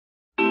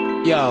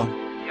Yo,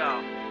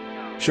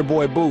 it's your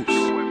boy Boots,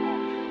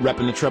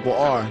 repping the Triple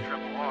R.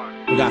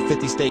 We got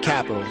 50 state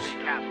capitals.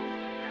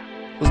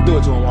 Let's do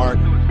it to him, Art.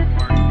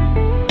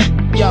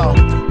 Yo,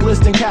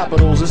 listing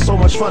capitals is so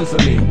much fun for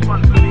me.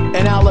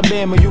 In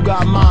Alabama, you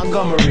got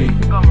Montgomery.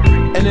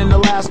 And in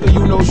Alaska,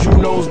 you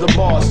knows the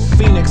boss.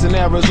 Phoenix in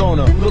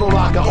Arizona, Little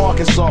Rock in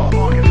Arkansas.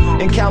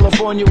 In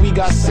California, we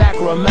got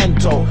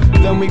Sacramento.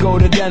 Then we go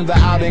to Denver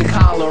out in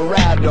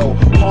Colorado.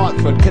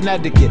 Hartford,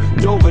 Connecticut,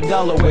 Dover,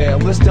 Delaware.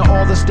 Listing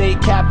all the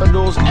state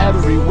capitals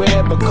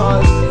everywhere,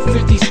 because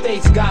 50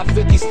 states got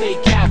 50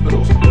 state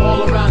capitals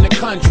all around the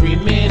country.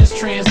 Man, it's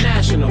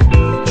transnational.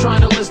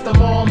 Trying to list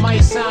them all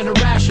might sound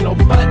irrational,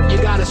 but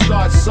you gotta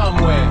start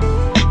somewhere.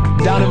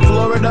 Down in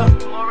Florida,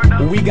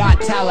 we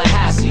got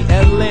Tallahassee.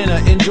 Atlanta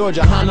in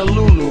Georgia,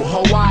 Honolulu,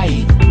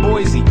 Hawaii,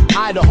 Boise,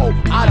 Idaho,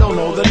 I don't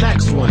know the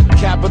next one.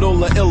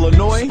 Capital of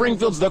Illinois,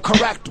 Springfield's the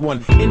correct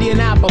one.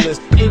 Indianapolis,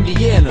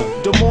 Indiana,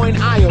 Des Moines,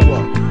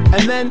 Iowa.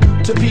 And then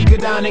Topeka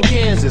down in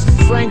Kansas,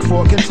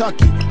 Frankfort,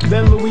 Kentucky.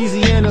 Then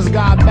Louisiana's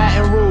got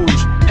Baton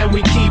Rouge. And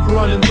we keep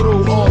running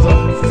through all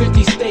the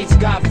 50 states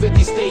got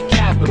 50 state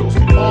capitals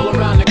all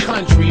around the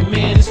country.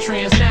 Man, it's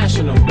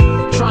transnational.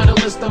 Trying to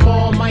list them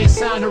all might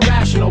sound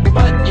irrational,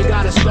 but you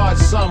gotta start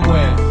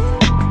somewhere.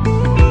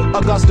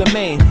 Augusta,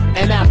 Maine,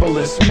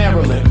 Annapolis,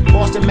 Maryland,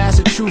 Boston,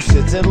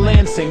 Massachusetts, and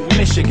Lansing,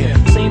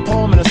 Michigan, St.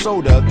 Paul,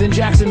 Minnesota, then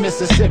Jackson,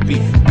 Mississippi.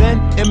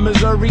 Then in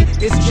Missouri,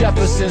 it's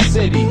Jefferson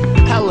City.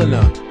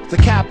 Helena, the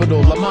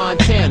capital of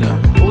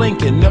Montana.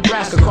 Lincoln,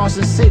 Nebraska,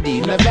 Carson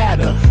City,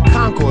 Nevada.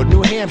 Concord,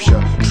 New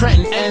Hampshire,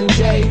 Trenton,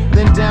 NJ.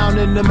 Then down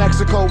in New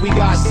Mexico, we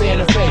got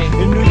Santa Fe.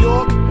 In New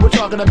York, we're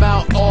talking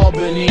about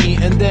Albany.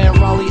 And then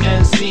Raleigh,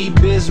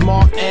 NC,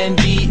 Bismarck,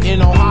 ND.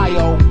 In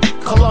Ohio,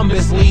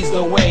 Columbus leads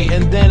the way.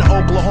 And then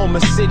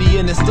Oklahoma City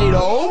in the state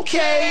of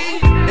OK.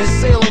 And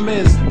Salem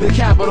is the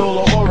capital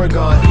of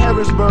Oregon.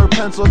 Harrisburg,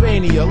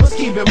 Pennsylvania, let's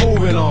keep it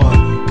moving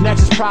on.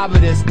 Next is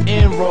Providence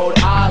in Rhode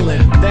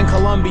Island. Then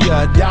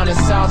Columbia down in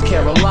South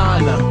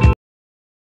Carolina.